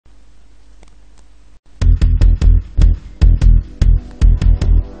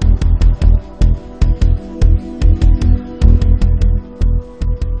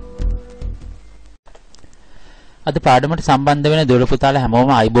අද පාඩමට සම්බන්ධ වෙන දොළ පුතාලා හැමෝම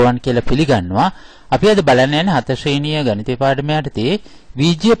අයිබෝවන් කියලා පිළිගන්නවා. අපි අද බලන්න යන්නේ 4 ශ්‍රේණිය ගණිත පාඩම යටතේ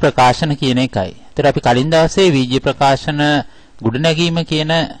වීජීය ප්‍රකාශන කියන එකයි. ඒතර අපි කලින් දවසේ වීජීය ප්‍රකාශන ගොඩනැගීම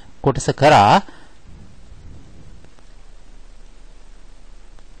කියන කොටස කරා.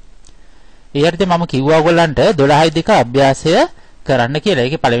 ඒ යටතේ මම කිව්වා ඔයගොල්ලන්ට 12.2 අභ්‍යාසය කරන්න කියලා.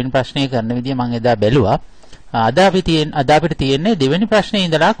 ඒකේ පළවෙනි ප්‍රශ්නේ කරන විදිය මම එදා බැලුවා. අද අපිට තියෙන්නේ දෙවෙනි ප්‍රශ්නේ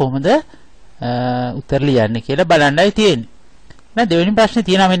ඉඳලා කොහොමද උත්තර ලියන්නේ කියලා බලන්නයි තියෙන්නේ. දැන් දෙවෙනි ප්‍රශ්නේ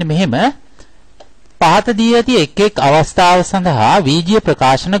තියෙනවා මෙන්න මෙහෙම. පහත දී ඇති එක් එක් අවස්ථාව සඳහා වීජීය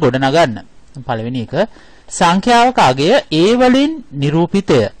ප්‍රකාශන ගොඩනගන්න. පළවෙනි එක සංඛ්‍යාවක අගය a වලින්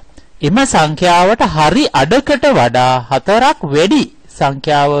නිරූපිතය. එම සංඛ්‍යාවට හරි අඩකට වඩා 4ක් වැඩි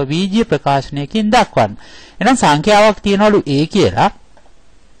සංඛ්‍යාව වීජීය ප්‍රකාශනයකින් දක්වන්න. එහෙනම් සංඛ්‍යාවක් තියනවලු a කියලා.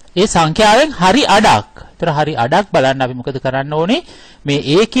 ඒ සංඛ්‍යාවෙන් හරි අඩක්. ඒතර හරි අඩක් බලන්න අපි මොකද කරන්න ඕනේ? මේ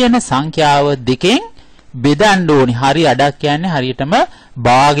a කියන සංඛ්‍යාව දෙකෙන් බෙදන්න ඕනේ. හරි අඩක් කියන්නේ හරියටම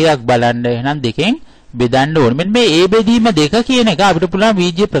භාගයක් බලන්න. එහෙනම් දෙකෙන් බෙදන්න ඕනේ. මෙන්න මේ a බෙදීම දෙක කියන එක අපිට පුළුවන්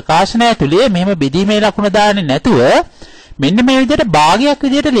වීජීය ප්‍රකාශනය ඇතුලේ මෙහෙම බෙදීමේ ලකුණ දාන්නේ නැතුව මෙන්න මේ විදිහට භාගයක්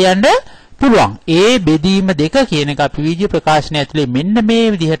විදිහට ලියන්න පුළුවන්. a බෙදීම දෙක කියන එක අපි වීජීය ප්‍රකාශනය ඇතුලේ මෙන්න මේ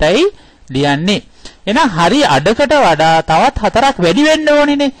විදිහටයි ලියන්නේ. එහෙනම් හරි අඩකට වඩා තවත් 4ක් වැඩි වෙන්න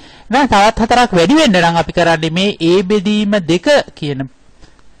ඕනේනේ. එහෙනම් තවත් 4ක් වැඩි වෙන්න නම් අපි කරන්නේ මේ a බෙදීම දෙක කියන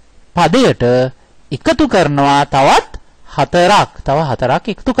පදයට එකතු කරනවා තවත් 4ක්. තව 4ක්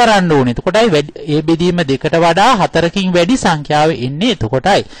එකතු කරන්න ඕනේ. එතකොටයි a බෙදීම දෙකට වඩා 4කින් වැඩි සංඛ්‍යාව එන්නේ.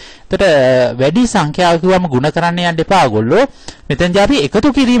 එතකොටයි. එතකොට වැඩි සංඛ්‍යාව කිව්වම ಗುಣ කරන්න යන්න එපා ඔයගොල්ලෝ. මෙතෙන්දී අපි එකතු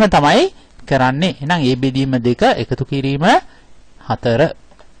කිරීම තමයි කරන්නේ. එහෙනම් a බෙදීම දෙක එකතු කිරීම 4.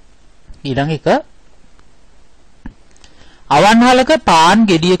 ඊළඟ එක අවන්හලක පාන්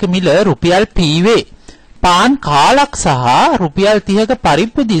ගෙඩියක මිල රුපියල් p වේ. පාන් කාලක් සහ රුපියල් 30ක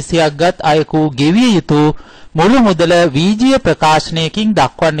පරිප්පු දිස්යක් ගත් අයෙකු ගෙවිය යුතු මුළු මුදල වීජීය ප්‍රකාශනයකින්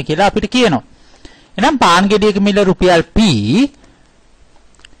දක්වන්න කියලා අපිට කියනවා. එහෙනම් පාන් ගෙඩියක මිල රුපියල් p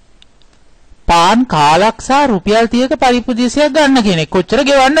පාන් කාලක් සහ රුපියල් 30ක පරිප්පු දිස්යක් ගන්න කෙනෙක් කොච්චර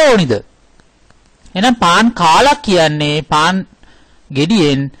ගෙවන්න ඕනිද? එහෙනම් පාන් කාලක් කියන්නේ පාන්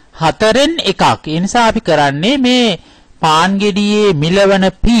ගෙඩියෙන් 4න් එකක්. ඒ නිසා අපි කරන්නේ මේ පාන් ගෙඩියේ මිලවන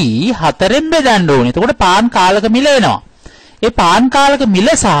p 4න් බෙදන්න ඕනේ. එතකොට පාන් කාලක මිල වෙනවා. ඒ පාන් කාලක මිල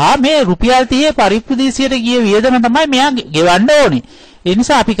සහ මේ රුපියල් 30 පරිප්පු දිසියට ගිය වියදම තමයි මෙයා ගෙවන්න ඕනේ. ඒ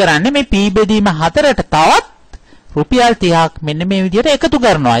නිසා අපි කරන්නේ මේ p බෙදීම 4ට තවත් රුපියල් 30ක් මෙන්න මේ විදිහට එකතු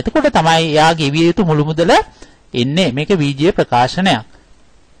කරනවා. එතකොට තමයි එයා ගෙවිය යුතු මුළු මුදල එන්නේ. මේක වීජීය ප්‍රකාශනයක්.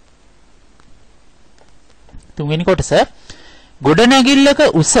 තුන්වෙනි කොටස ගොඩනැගිල්ලක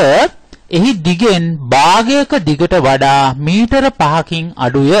උස එහි දිගෙන් භාගයක දිගට වඩා මීටර 5කින්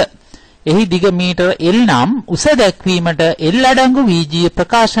අඩුය. එහි දිග මීටර L නම් උස දැක්වීමට L අඩංගු වීජීය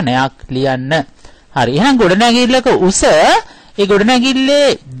ප්‍රකාශනයක් ලියන්න. හරි. එහෙනම් ගොඩනැගිල්ලක උස ඒ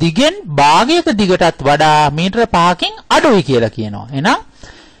ගොඩනැගිල්ලේ දිගෙන් භාගයක දිගටත් වඩා මීටර 5කින් අඩුයි කියලා කියනවා. එහෙනම්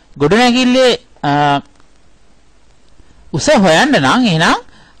ගොඩනැගිල්ලේ උස හොයන්න නම් එහෙනම්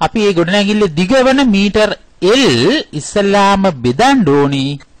අපි මේ ගොඩනැගිල්ලේ දිග වෙන මීටර L ඉස්සලාම බෙදන්න ඕනි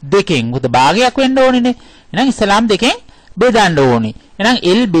දෙකෙන්. මොකද භාගයක් වෙන්න ඕනිනේ. එහෙනම් ඉස්සලාම දෙකෙන් බෙදන්න ඕනි. එහෙනම්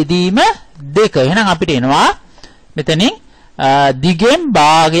L බෙදීම දෙක. එහෙනම් අපිට එනවා මෙතනින් දිගෙන්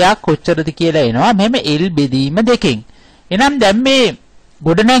භාගයක් කොච්චරද කියලා එනවා. මෙහෙම L බෙදීම දෙකෙන්. එහෙනම් දැන් මේ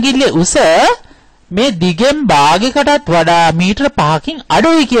ගොඩනැගිල්ලේ උස මේ දිගෙන් භාගයකටත් වඩා මීටර 5කින්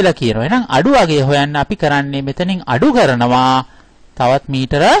අඩුයි කියලා කියනවා. එහෙනම් අඩු අගය හොයන්න අපි කරන්නේ මෙතනින් අඩු කරනවා තවත්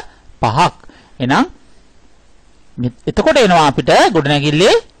මීටර 5ක්. එහෙනම් එතකොට එනවා අපිට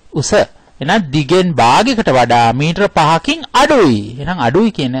ගොඩනැගිල්ලේ උස. එහෙනම් දිගෙන් භාගයකට වඩා මීටර 5කින් අඩුයි. එහෙනම්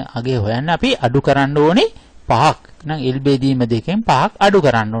අඩුයි කියන අගය හොයන්න අපි අඩු කරන්න ඕනේ 5ක්. එහෙනම් L බෙදීම දෙකෙන් 5ක් අඩු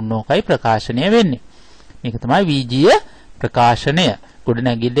කරන්න ඕන. ඕකයි ප්‍රකාශනය වෙන්නේ. මේක තමයි වීජීය ප්‍රකාශනය.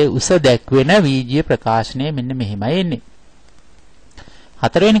 ගොඩනැගිල්ලේ උස දැක්වෙන වීජීය ප්‍රකාශනය මෙන්න මෙහෙමයි එන්නේ.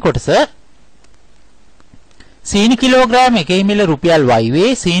 හතරවෙනි කොටස සීනි කිලෝග්‍රෑම් එකේ මිල රුපියල් y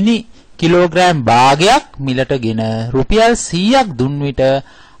වේ. සීනි කිලෝග්‍රෑම් භාගයක් මිලටගෙන රුපියල් 100ක් දුන් විට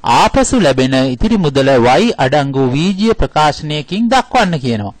ආපසු ලැබෙන ඉතිරි මුදල y අඩංගු වීජීය ප්‍රකාශනයකින් දක්වන්න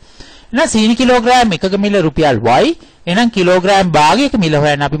කියනවා. එහෙනම් සීනි කිලෝග්‍රෑම් එකක මිල රුපියල් y. එහෙනම් කිලෝග්‍රෑම් භාගයක මිල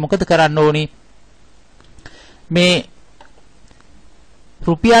හොයන්න අපි මොකද කරන්න ඕනි? මේ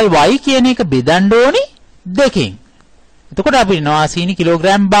රුපියල් y කියන එක බෙදන්න ඕනි දෙකෙන්. එතකොට අපි එනවා සීනි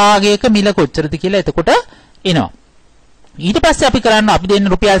කිලෝග්‍රෑම් භාගයක මිල කොච්චරද කියලා එතකොට එනවා. ඊට පස්සේ අපි කරන්න අපි දෙන්න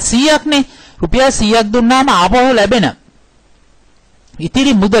රුපියල් 100ක් නේ. රුපියල් 100ක් දුන්නාම ආපහු ලැබෙන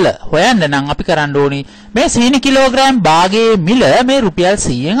ඉතිරි මුදල හොයන්න නම් අපි කරන්න ඕනේ මේ සීනි කිලෝග්‍රෑම් භාගයේ මිල මේ රුපියල්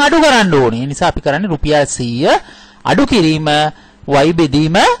 100න් අඩු කරන්න ඕනේ. ඒ නිසා අපි කරන්නේ රුපියල් 100 අඩු කිරීම y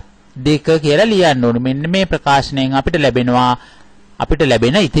බෙදීම 2 කියලා ලියන්න ඕනේ. මෙන්න මේ ප්‍රකාශනයෙන් අපිට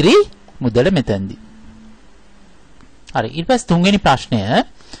ලැබෙන ඉතිරි මුදල මෙතනදී. හරි. ඊට පස්සේ තුන්වෙනි ප්‍රශ්නය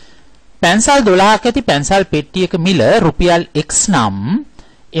පැන්සල් 12ක් ඇති පැන්සල් පෙට්ටියක මිල රුපියල් x නම්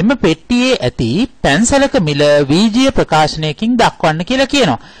එම පෙට්ටියේ ඇති පැන්සලක මිල වීජීය ප්‍රකාශනයකින් දක්වන්න කියලා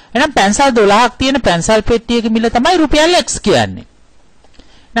කියනවා. එහෙනම් පැන්සල් 12ක් තියෙන පැන්සල් පෙට්ටියක මිල තමයි රුපියල් x කියන්නේ.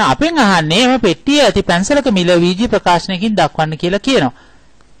 දැන් අපෙන් අහන්නේ එම පෙට්ටියේ ඇති පැන්සලක මිල වීජීය ප්‍රකාශනයකින් දක්වන්න කියලා කියනවා.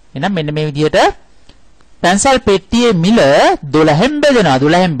 එහෙනම් මෙන්න මේ විදිහට පැන්සල් පෙට්ටියේ මිල 12න් බෙදනවා.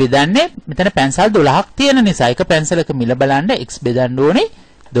 12න් බෙදන්නේ මෙතන පැන්සල් 12ක් තියෙන නිසා එක පැන්සලක මිල බලන්න x බෙදන්න ඕනේ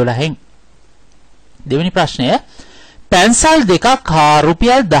 12න්. දෙවෙනි ප්‍රශ්නය පැන්සල් දෙකක් හා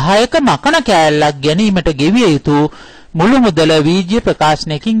රුපියල් 10ක මකන කෑල්ලක් ගැනීමට ගෙවිය යුතු මුළු මුදල වීජීය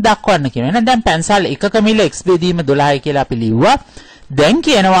ප්‍රකාශනයකින් දක්වන්න කියනවා. එහෙනම් දැන් පැන්සල් එකක මිල x බෙදීම 12යි කියලා අපි ලිව්වා. දැන්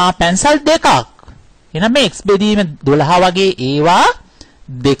කියනවා පැන්සල් දෙකක්. එහෙනම් මේ x බෙදීම 12 වගේ ඒවා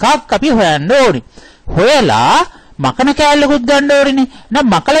දෙකක් අපි හොයන්න ඕනේ. හොයලා මකන කෑල්ලකුත් ගන්න ඕනේ. එහෙනම්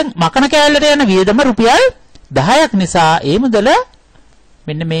මකන කෑල්ලට යන වියදම රුපියල් 10ක් නිසා ඒ මුදල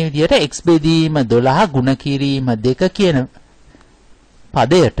මෙන්න මේ විදිහට x බෙදීම 12 ගුණ කිරීම 2 කියන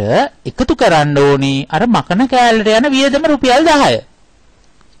පදයට එකතු කරන්න ඕනේ අර මකන කෑල්ලට යන වියදම රුපියල් 10.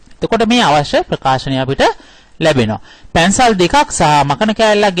 එතකොට මේ අවශ්‍ය ප්‍රකාශනය අපිට ලැබෙනවා. පැන්සල් දෙකක් සහ මකන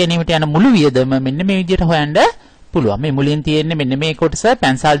කෑල්ලක් ගැනීමට යන මුළු වියදම මෙන්න මේ විදිහට හොයන්න පුළුවන්. මේ මුලින් තියෙන්නේ මෙන්න මේ කොටස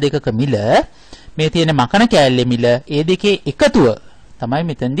පැන්සල් දෙකක මිල, මේ තියෙන මකන කෑල්ලේ මිල, ඒ දෙකේ එකතුව තමයි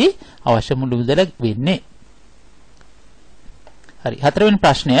මෙතෙන්දී අවශ්‍ය මුළු මුදල වෙන්නේ. හරි. හතරවෙනි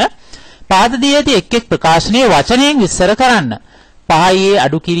ප්‍රශ්නය පහත දී ඇති එක් එක් ප්‍රකාශනයේ වචනයෙන් විස්තර කරන්න. 5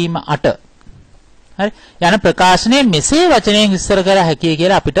 අඩු කිරීම 8. හරි. යන ප්‍රකාශනයේ මෙසේ වචනයෙන් විස්තර කර හැකියි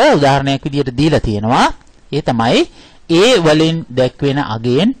කියලා අපිට උදාහරණයක් විදිහට දීලා තියෙනවා. ඒ තමයි a වලින් දැක්වෙන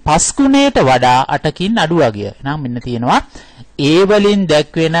අගයෙන් 5 ගුණයට වඩා 8කින් අඩු අගය. එහෙනම් මෙන්න තියෙනවා a වලින්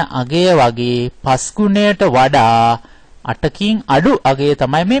දැක්වෙන අගය වගේ 5 ගුණයට වඩා 8කින් අඩු අගය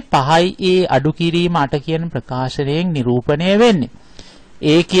තමයි මේ 5a අඩු කිරීම 8 කියන ප්‍රකාශනයෙන් නිරූපණය වෙන්නේ.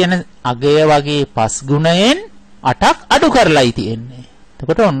 a කියන අගය වගේ 5 ගුණයෙන් 8ක් අඩු කරලායි තියෙන්නේ.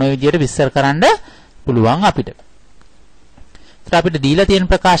 එතකොට ඔන්න ඔය විදිහට විස්තර කරන්න පුළුවන් අපිට. ඒත් අපිට දීලා තියෙන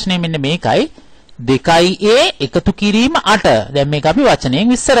ප්‍රකාශනය මෙන්න මේකයි. 2a එකතු කිරීම 8. දැන් මේක අපි වචනයෙන්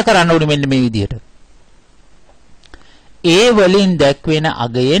විස්තර කරන්න ඕනේ මෙන්න මේ විදිහට. a වලින් දැක්වෙන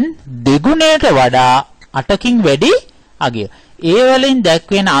අගයෙන් දෙගුණයට වඩා 8කින් වැඩි අගය. a වලින්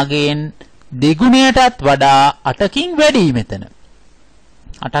දැක්වෙන අගයෙන් දෙගුණයටත් වඩා 8කින් වැඩි මෙතන.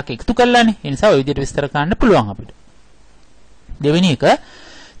 8ක් එකතු කළානේ. ඒ නිසා ඔය විදිහට විස්තර කරන්න පුළුවන් අපිට. දෙවෙනි එක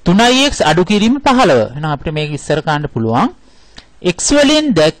 3x අඩු කිරීම 15. එහෙනම් අපිට මේක විස්තර කරන්න පුළුවන්. x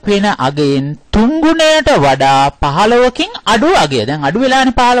වලින් දැක්වෙන අගයෙන් 3 ගුණයට වඩා 15කින් අඩු අගය. දැන් අඩු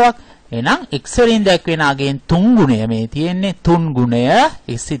වෙලානේ 15ක්. එහෙනම් x වලින් දැක්වෙන අගයෙන් 3 ගුණය මේ තියෙන්නේ 3 ගුණය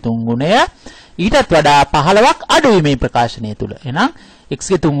x 3 ගුණය ඊටත් වඩා 15ක් අඩුයි මේ ප්‍රකාශනය තුල. එහෙනම් x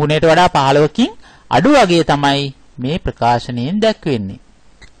ගේ 3 ගුණයට වඩා 15කින් අඩු අගය තමයි මේ ප්‍රකාශනයෙන් දැක්වෙන්නේ.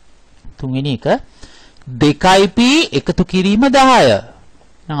 තුන්වෙනි එක 2p එකතු කිරීම 10.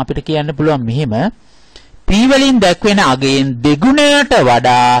 නම් අපිට කියන්න පුළුවන් මෙහෙම p වලින් දැක්වෙන අගයෙන් දෙගුණයට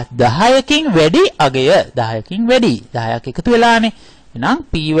වඩා 10කින් වැඩි අගය. 10කින් වැඩි 10ක් එකතු වෙලානේ. එහෙනම්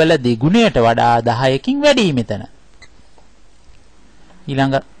p වල දෙගුණයට වඩා 10කින් වැඩි මෙතන.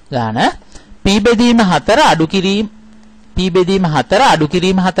 ඊළඟ ගාන p බෙදීම 4 අඩු කිරීම p බෙදීම 4 අඩු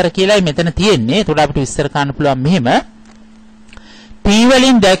කිරීම 4 කියලායි මෙතන තියෙන්නේ. ඒකට අපිට විස්තර කරන්න පුළුවන් මෙහෙම p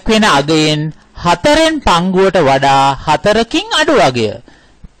වලින් දැක්වෙන අගයෙන් 4න් පංගුවට වඩා 4කින් අඩු අගය.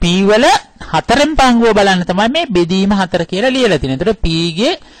 p වල 4න් පංගුව බලන්න තමයි මේ බෙදීම 4 කියලා ලියලා තියෙන්නේ. ඒතර p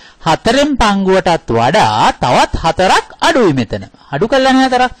ගේ 4න් පංගුවටත් වඩා තවත් 4ක් අඩුයි මෙතන. අඩු කළානේ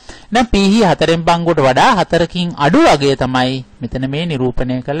 4ක්. දැන් p 4න් පංගුවට වඩා 4කින් අඩු අගය තමයි මෙතන මේ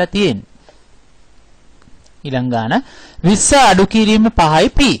නිරූපණය කරලා තියෙන්නේ. ඊළඟ ගාන 20 අඩු කිරීම 5යි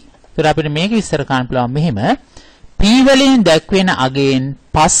p. ඒතර අපිට මේක විස්තර කරන්න පුළුවන් මෙහෙම p වලින් දැක්වෙන අගයෙන්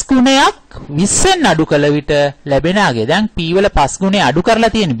 5 ගුණයක් 20න් අඩු කළ විට ලැබෙන අගය. දැන් p වල 5 ගුණය අඩු කරලා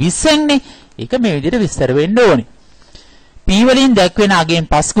තියෙන්නේ 20න් නේ. ඒක මේ විදිහට විස්තර වෙන්න ඕනේ. p වලින් දැක්වෙන අගයෙන්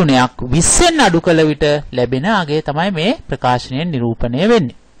 5 ගුණයක් 20න් අඩු කළ විට ලැබෙන අගය තමයි මේ ප්‍රකාශනයෙන් නිරූපණය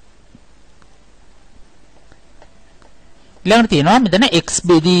වෙන්නේ. ඊළඟට තියෙනවා මෙතන x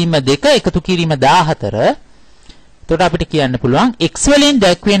බෙදීම 2 එකතු කිරීම 14. එතකොට අපිට කියන්න පුළුවන් x වලින්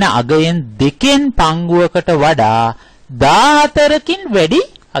දැක්වෙන අගයෙන් 2න් පංගුවකට වඩා 14කින් වැඩි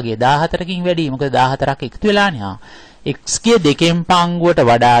අගය. 14කින් වැඩි. මොකද 14ක් එකතු වෙලානේ. x ගේ 2න් පංගුවට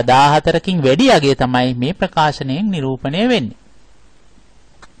වඩා 14කින් වැඩි අගය තමයි මේ ප්‍රකාශනයෙන් නිරූපණය වෙන්නේ.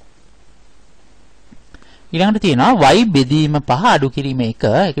 ඊළඟට තියෙනවා y බෙදීම 5 අඩු කිරීම 1.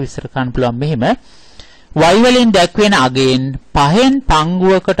 ඒක විස්තර කරන්න පුළුවන් මෙහෙම y වලින් දැක්වෙන අගයෙන් පහෙන්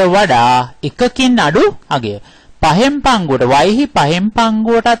පංගුවකට වඩා එකකින් අඩු අගය. පහෙන් පංගුවට y හි පහෙන්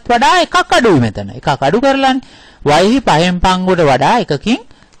පංගුවටත් වඩා එකක් අඩුයි මෙතන. එකක් අඩු කරලානේ. y හි පහෙන් පංගුවට වඩා එකකින්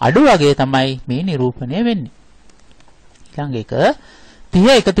අඩු අගය තමයි මේ නිරූපණය වෙන්නේ. ඊළඟ එක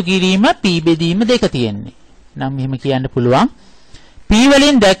 30 එකතු කිරීම p බෙදීම දෙක තියෙන්නේ. නම් මෙහෙම කියන්න පුළුවන්. p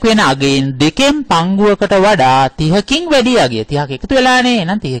වලින් දැක්වෙන අගයෙන් දෙකෙන් පංගුවකට වඩා 30කින් වැඩි අගය. 30ක් එකතු වෙලානේ.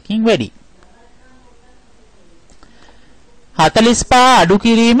 එහෙනම් 30කින් වැඩි. 45 අඩු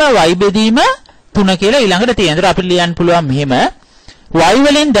කිරීම y බෙදීම 3 කියලා ඊළඟට තියෙනවා. අපිට ලියන්න පුළුවන් මෙහෙම. y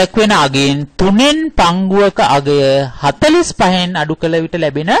වලින් දැක්වෙන අගයෙන් 3න් පංගුවක අගය 45න් අඩු කළ විට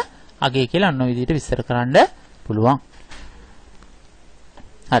ලැබෙන අගය කියලා අන්න ඔය විදිහට විස්තර කරන්න පුළුවන්.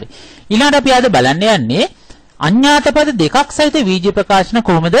 හරි. ඊළඟට අපි අද බලන්න යන්නේ අඤ්ඤාත පද දෙකක් සහිත වීජ ප්‍රකාශන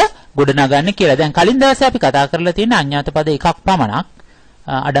කොහොමද ගොඩනගන්නේ කියලා. දැන් කලින් දවසේ අපි කතා කරලා තියෙන අඤ්ඤාත පද එකක් පමණක්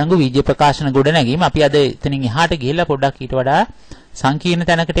අඩංගු වීජ ප්‍රකාශන ගොඩනැගීම. අපි අද එතනින් එහාට ගිහිල්ලා පොඩ්ඩක් ඊට වඩා සංකීර්ණ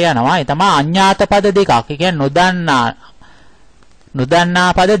තැනකට යනවා. ඒ තමයි අඤ්ඤාත පද දෙකක්. ඒ කියන්නේ නොදන්නා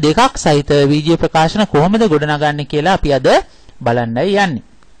පද දෙකක් සහිත වීජ ප්‍රකාශන කොහොමද ගොඩනගන්නේ කියලා අපි අද බලන්නයි යන්නේ.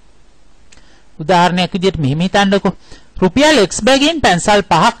 උදාහරණයක් විදිහට මෙහෙම හිතන්නකෝ. රුපියල් x බැගින් පැන්සල්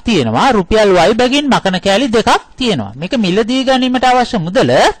 5ක් තියෙනවා. රුපියල් y බැගින් මකන කෑලි දෙකක් තියෙනවා. මේක මිලදී ගැනීමට අවශ්‍ය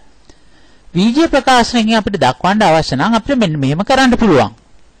මුදල වීජ ප්‍රකාශනයෙන් අපිට දක්වන්න අවශ්‍ය නම් අපිට මෙන්න මෙහෙම කරන්න පුළුවන්.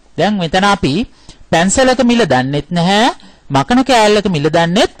 දැන් මෙතන අපි පැන්සලක මිල දන්නෙත් නැහැ, මකන කෑල්ලක මිල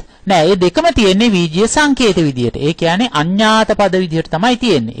දන්නෙත් නැහැ. මේ දෙකම තියෙන්නේ වීජීය සංකේත විදියට. ඒ කියන්නේ අඤ්ඤාත පද විදියට තමයි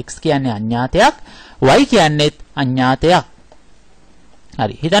තියෙන්නේ. x කියන්නේ අඤ්ඤාතයක්, y කියන්නේත් අඤ්ඤාතයක්.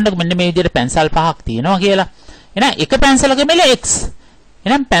 හරි. හිතන්නකෝ මෙන්න මේ විදියට පැන්සල් 5ක් තියෙනවා කියලා. එහෙනම් එක පැන්සලක මිල x.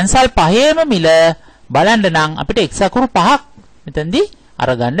 එහෙනම් පැන්සල් 5ේම මිල බලන්න නම් අපිට x අකුරු 5ක් මෙතනදී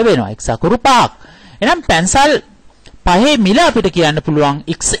අරගන්න වෙනවා. x අකුරු 5ක්. එහෙනම් පැන්සල් 5ේ මිල අපිට කියන්න පුළුවන්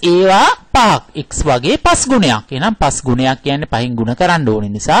x ඒවා 5ක්. x වගේ 5 ගුණයක්. එහෙනම් 5 ගුණයක් කියන්නේ 5න් ගුණ කරන්න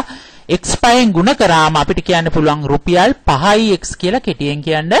ඕනේ නිසා x 5න් ගුණ කරාම අපිට කියන්න පුළුවන් රුපියල් 5යි x කියලා කෙටියෙන්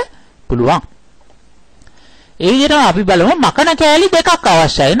කියන්න පුළුවන්. ඒ විදිහටම අපි බලමු මකන කෑලි දෙකක්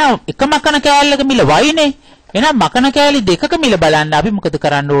අවශ්‍යයි. එහෙනම් එක මකන කෑල්ලක මිල y නේ. එහෙනම් මකන කෑලි දෙකක මිල බලන්න අපි මොකද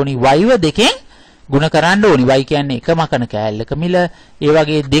කරන්න ඕනි? y ව දෙකෙන් ගුණ කරන්න ඕනි. y කියන්නේ එක මකන කෑල්ලක මිල. ඒ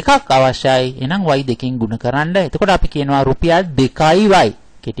වගේ දෙකක් අවශ්‍යයි. එහෙනම් y දෙකෙන් ගුණ කරන්න. එතකොට අපි කියනවා රුපියල් 2y.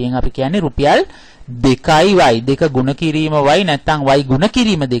 කෙටියෙන් අපි කියන්නේ රුපියල් 2y. දෙක ගුණ කිරීම y නැත්නම් y ගුණ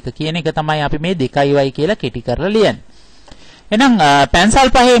කිරීම දෙක කියන එක තමයි අපි මේ 2y කියලා කෙටි කරලා ලියන්නේ. එහෙනම් පැන්සල්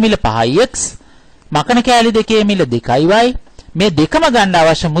 5ේ මිල 5x, මකන කෑලි දෙකේ මිල 2y. මේ දෙකම ගන්න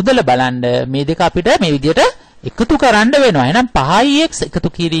අවශ්‍ය මුදල බලන්න මේ දෙක අපිට මේ විදිහට එකතු කරන්න වෙනවා. එහෙනම් 5x එකතු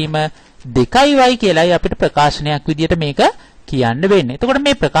කිරීම 2y කියලායි අපිට ප්‍රකාශනයක් විදිහට මේක කියන්න වෙන්නේ. එතකොට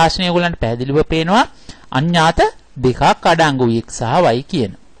මේ ප්‍රකාශනය ඔයගොල්ලන්ට පැහැදිලිව පේනවා අඤ්ඤාත දෙකක් අඩංගු x සහ y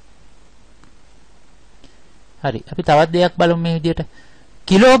කියන. හරි. අපි තවත් දෙයක් බලමු මේ විදිහට.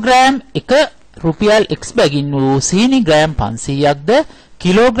 කිලෝග්‍රෑම් 1 රුපියල් x බැගින් වූ සීනි ග්‍රෑම් 500ක්ද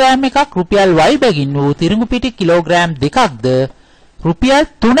කිලෝග්‍රෑම් එකක් රුපියල් y බැගින් වූ තිරිඟු පිටි කිලෝග්‍රෑම් 2ක්ද රුපියල්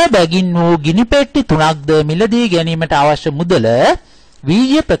 3 බැගින් වූ ගිනි පෙට්ටි 3ක්ද මිලදී ගැනීමට අවශ්‍ය මුදල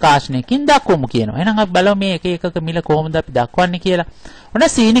වීජ ප්‍රකාශනයකින් දක්වමු කියනවා. එහෙනම් අපි බලමු මේ එක එකක මිල කොහොමද අපි දක්වන්නේ කියලා. ඔන්න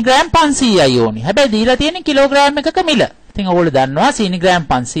සීනි ග්‍රෑම් 500යි ඕනි. හැබැයි දීලා තියෙන්නේ කිලෝග්‍රෑම් එකක මිල. ඉතින් ඔයගොල්ලෝ දන්නවා සීනි ග්‍රෑම්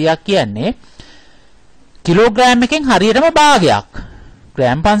 500ක් කියන්නේ කිලෝග්‍රෑම් එකෙන් හරියටම භාගයක්.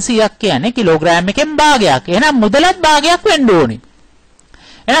 ග්‍රෑම් 500ක් කියන්නේ කිලෝග්‍රෑම් එකෙන් භාගයක්. එහෙනම් මුදලත් භාගයක් වෙන්න ඕනි.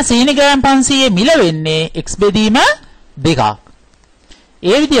 එහෙනම් සීනි ග්‍රෑම් 500 මිල වෙන්නේ x බෙදීම 2ක්.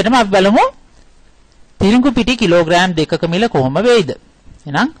 ඒ විදිහටම අපි බලමු තිරිඟු පිටි කිලෝග්‍රෑම් 2ක මිල කොහොම වෙයිද?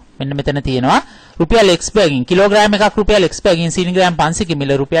 එහෙනම් මෙන්න මෙතන තියෙනවා රුපියල් x බැගින් කිලෝග්‍රෑම් එකක් රුපියල් x බැගින් සීනි ග්‍රෑම් 500ක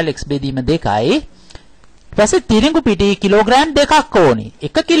මිල රුපියල් x බෙදීම 2යි. ඊට පස්සේ තිරිඟු පිටි කිලෝග්‍රෑම් 2ක් ඕනි.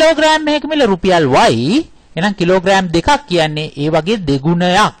 1 කිලෝග්‍රෑම් එකක මිල රුපියල් y. එහෙනම් කිලෝග්‍රෑම් 2ක් කියන්නේ ඒ වගේ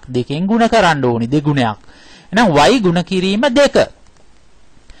දෙගුණයක්. දෙකෙන් ගුණ කරන්න ඕනි දෙගුණයක්. එහෙනම් y ගුණ කිරීම 2.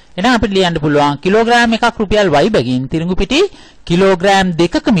 එහෙනම් අපිට ලියන්න පුළුවන් කිලෝග්‍රෑම් එකක් රුපියල් y බැගින් තිරිඟු පිටි කිලෝග්‍රෑම්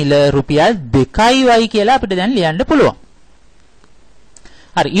 2ක මිල රුපියල් 2y කියලා අපිට දැන් ලියන්න පුළුවන්.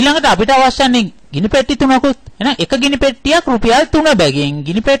 හරි. ඊළඟට අපිට අවශ්‍යන්නේ ගිනි පෙට්ටි 3කුත්. එහෙනම් එක ගිනි පෙට්ටියක් රුපියල් 3 බැගින්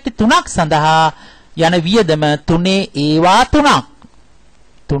ගිනි පෙට්ටි 3ක් සඳහා යන වියදම 3 ඒවා 3ක්.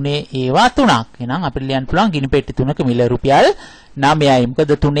 3 ඒවා 3ක්. එහෙනම් අපිට ලියන්න පුළුවන් ගිනි පෙට්ටි 3ක මිල රුපියල් 9යි.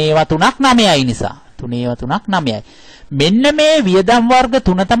 මොකද 3 ඒවා 3ක් 9යි නිසා. 3 ඒවා 3ක් 9යි. මෙන්න මේ වියදම් වර්ග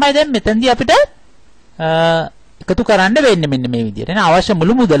 3 තමයි දැන් මෙතනදී අපිට එකතු කරන්න වෙන්නේ මෙන්න මේ විදිහට. එහෙනම් අවශ්‍ය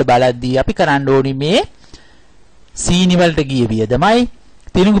මුළු මුදල බලද්දී අපි කරන්න ඕනි මේ සීනි වලට ගිය වියදමයි,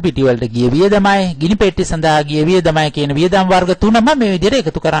 තිරිඟු පිටි වලට ගිය වියදමයි, ගිනි පෙට්ටි සඳහා ගිය වියදමයි කියන වියදම් වර්ග 3ම මේ විදිහට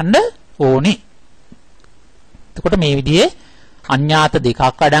එකතු කරන්න ඕනි. එතකොට මේ විදිහේ අඥාත දෙකක්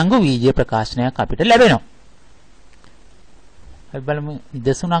අඩංගු වීජීය ප්‍රකාශනයක් අපිට ලැබෙනවා. අපි බලමු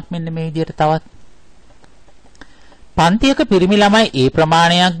නිදසුනක් මෙන්න මේ විදිහට තවත්. පන්තියක පිරිමි ළමයි A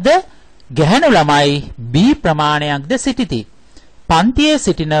ප්‍රමාණයක්ද ගැහැණු ළමයි B ප්‍රමාණයක්ද සිටිති. පන්තියේ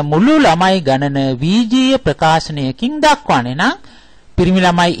සිටින මුළු ළමයි ගණන වීජීය ප්‍රකාශනයකින් දක්වන්නේ. නම් පිරිමි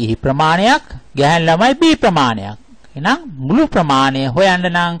ළමයි A ප්‍රමාණයක් ගැහැණු ළමයි B ප්‍රමාණයක්. එහෙනම් මුළු ප්‍රමාණය හොයන්න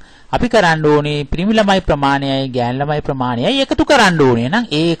නම් අපි කරන්න ඕනේ පිරිමි ළමයි ප්‍රමාණයයි ගැහැණු ළමයි ප්‍රමාණයයි එකතු කරන්න ඕනේ. එහෙනම්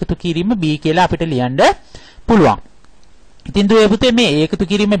A එකතු කිරීම B කියලා අපිට ලියන්න පුළුවන්. ඉතින් දුවේ පුතේ මේ A එකතු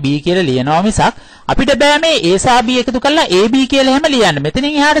කිරීම B කියලා ලියනවා මිසක් අපිට බෑ මේ A සහ B එකතු කරලා AB කියලා එහෙම ලියන්න.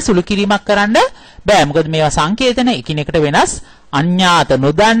 මෙතනින් එහාට සුළු කිරීමක් කරන්න බෑ. මොකද මේවා සංකේතන එකිනෙකට වෙනස් අඥාත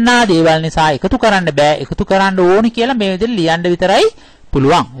නොදන්නා දේවල් නිසා එකතු කරන්න බෑ. එකතු කරන්න ඕනි කියලා මේ විදිහට ලියන්න විතරයි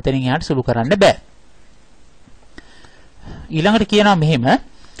පුළුවන්. එතනින් එහාට සුළු කරන්න බෑ. ඊළඟට කියනවා මෙහෙම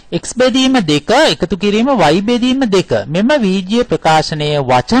x බෙදීම 2 එකතු කිරීම y බෙදීම 2 මෙම වීජීය ප්‍රකාශනයේ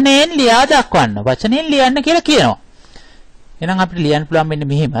වචනයෙන් ලියා දක්වන්න. වචනයෙන් ලියන්න කියලා කියනවා. එහෙනම් අපිට ලියන්න පුළුවන් මෙන්න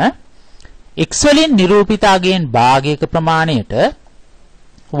මෙහෙම x වලින් නිරූපිත අගයෙන් භාගයක ප්‍රමාණයට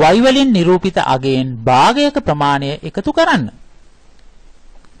y වලින් නිරූපිත අගයෙන් භාගයක ප්‍රමාණය එකතු කරන්න.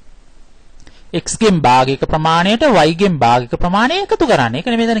 x ගෙන් භාගයක ප්‍රමාණයට y ගෙන් භාගයක ප්‍රමාණය එකතු කරන්න. ඒක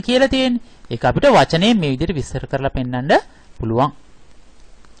නෙමෙයි මෙතන කියලා තියෙන්නේ. ඒක අපිට වචනයෙන් මේ විදිහට විස්තර කරලා පෙන්නන්න පුළුවන්.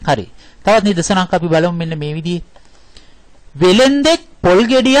 හරි. තවත් නිදසුනක් අපි බලමු මෙන්න මේ විදිහේ. වෙලෙන්දෙක් පොල්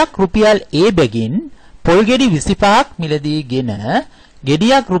ගෙඩියක් රුපියල් A බැගින් පොල් ගෙඩි 25ක් මිලදීගෙන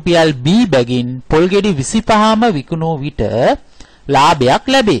ගෙඩියක් රුපියල් B බැගින් පොල් ගෙඩි 25ම විකුණු විට ලාභයක්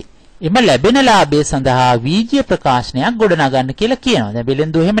ලැබේ. එම ලැබෙන ලාභය සඳහා වීජීය ප්‍රකාශනයක් ගොඩනගන්න කියලා කියනවා. දැන්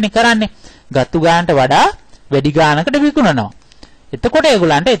වෙලෙන්දු එහෙමනේ කරන්නේ. ගත්තු ගානට වඩා වැඩි ගානකට විකුණනවා. එතකොට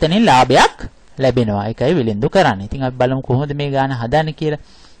ඒගොල්ලන්ට එතනින් ලාභයක් ලැබෙනවා. ඒකයි වෙලෙන්දු කරන්නේ. ඉතින් අපි බලමු කොහොමද මේ ගාන හදන්නේ කියලා.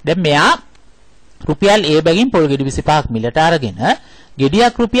 දැන් මෙයා රුපියල් A බැගින් පොල් ගෙඩි 25ක් මිලට අරගෙන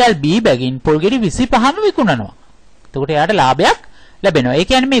ගෙඩියක් රුපියල් B බැගින් පොල් ගෙඩි 25ම විකුණනවා. එතකොට එයාට ලාභයක් ලැබෙනවා. ඒ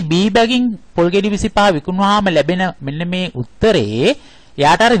කියන්නේ මේ B බැගින් පොල් ගෙඩි 25 විකුණුවාම ලැබෙන මෙන්න මේ උත්තරේ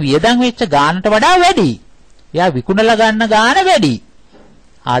එයාට අර වියදම් වෙච්ච ගානට වඩා වැඩි. එයා විකුණලා ගන්න ගාන වැඩි.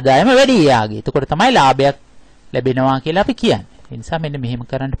 ආදායම වැඩි එයාගේ. එතකොට තමයි ලාභයක් ලැබෙනවා කියලා අපි කියන්නේ. ඒ නිසා මෙන්න මෙහෙම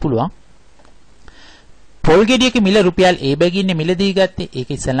කරන්න පුළුවන්. පොල් ගෙඩියක මිල රුපියල් A බැගින්නේ මිලදී ගත්තේ. ඒක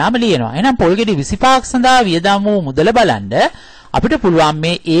ඉස්සලාම ලියනවා. එහෙනම් පොල් ගෙඩි 25ක් සඳහා වියදම් වූ මුදල බලන්න අපිට පුළුවන්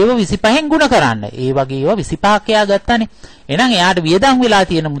මේ ඒව 25න් ගුණ කරන්න. ඒ වගේ ඒවා 25ක් එයා ගත්තානේ. එහෙනම් එයාට වියදම් වෙලා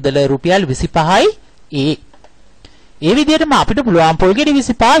තියෙන මුදල රුපියල් 25යි A. ඒ විදිහටම අපිට පුළුවන් පොල් ගෙඩි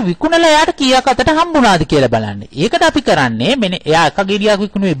 25 විකුණලා එයාට කීයක් අතට හම්බුණාද කියලා බලන්න. ඒකට අපි කරන්නේ මෙන්න එයා එක ගෙඩියක්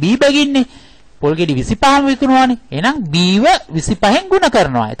විකුණුවේ B බැගින්නේ. පොල් ගෙඩි 25ම විකුණුවානේ. එහෙනම් B ව 25න් ගුණ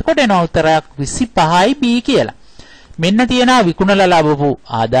කරනවා. එතකොට එනවා උත්තරයක් 25යි B කියලා. මෙන්න තියෙනවා විකුණලා ලැබපු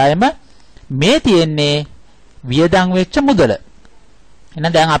ආදායම. මේ තියෙන්නේ වියදම් වෙච්ච මුදල.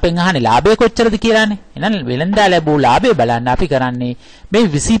 එහෙනම් දැන් අපෙන් අහන්නේ ලාභය කොච්චරද කියලානේ. එහෙනම් වෙළඳා ලැබූ ලාභය බලන්න අපි කරන්නේ මේ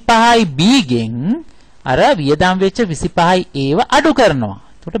 25යි B ගෙන් අර වියදම් වෙච්ච 25යි ඒව අඩු කරනවා.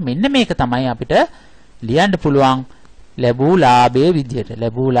 එතකොට මෙන්න මේක තමයි අපිට ලියන්න පුළුවන් ලැබූ ලාභයේ විදියට.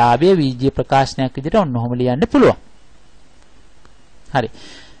 ලැබූ ලාභයේ වීජීය ප්‍රකාශනයක් විදියට ඔන්න ඔහොම ලියන්න පුළුවන්. හරි.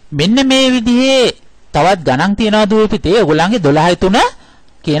 මෙන්න මේ විදිහේ තවත් ගණන් තියනවා දුවේ පිටේ. ඔයගොල්ලන්ගේ 12/3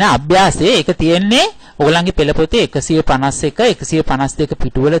 කියන අභ්‍යාසයේ ඒක තියෙන්නේ ඔයගොල්ලන්ගේ පෙළ පොතේ 151 152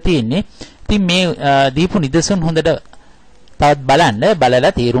 පිටුවල තියෙන්නේ. ඉතින් මේ දීපු නිදසුන් හොඳට තවත් බලන්න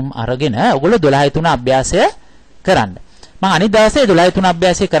බලලා තීරුම් අරගෙන ඔයගොල්ලෝ 12/3 අභ්‍යාසය කරන්න. මම අනිත් දවසේ 12/3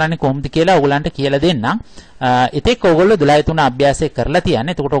 අභ්‍යාසය කරන්නේ කොහොමද කියලා ඔයගොල්ලන්ට කියලා දෙන්නම්. එතෙක් ඔයගොල්ලෝ 12/3 අභ්‍යාසය කරලා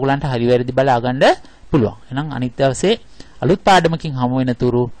තියන්නේ. එතකොට ඔයගොල්ලන්ට හරි වැරදි බලා ගන්න පුළුවන්. එහෙනම් අනිත් දවසේ අලුත් පාඩමකින් හමු වෙන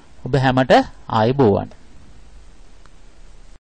තුරු ඔබ හැමට ආයුබෝවන්.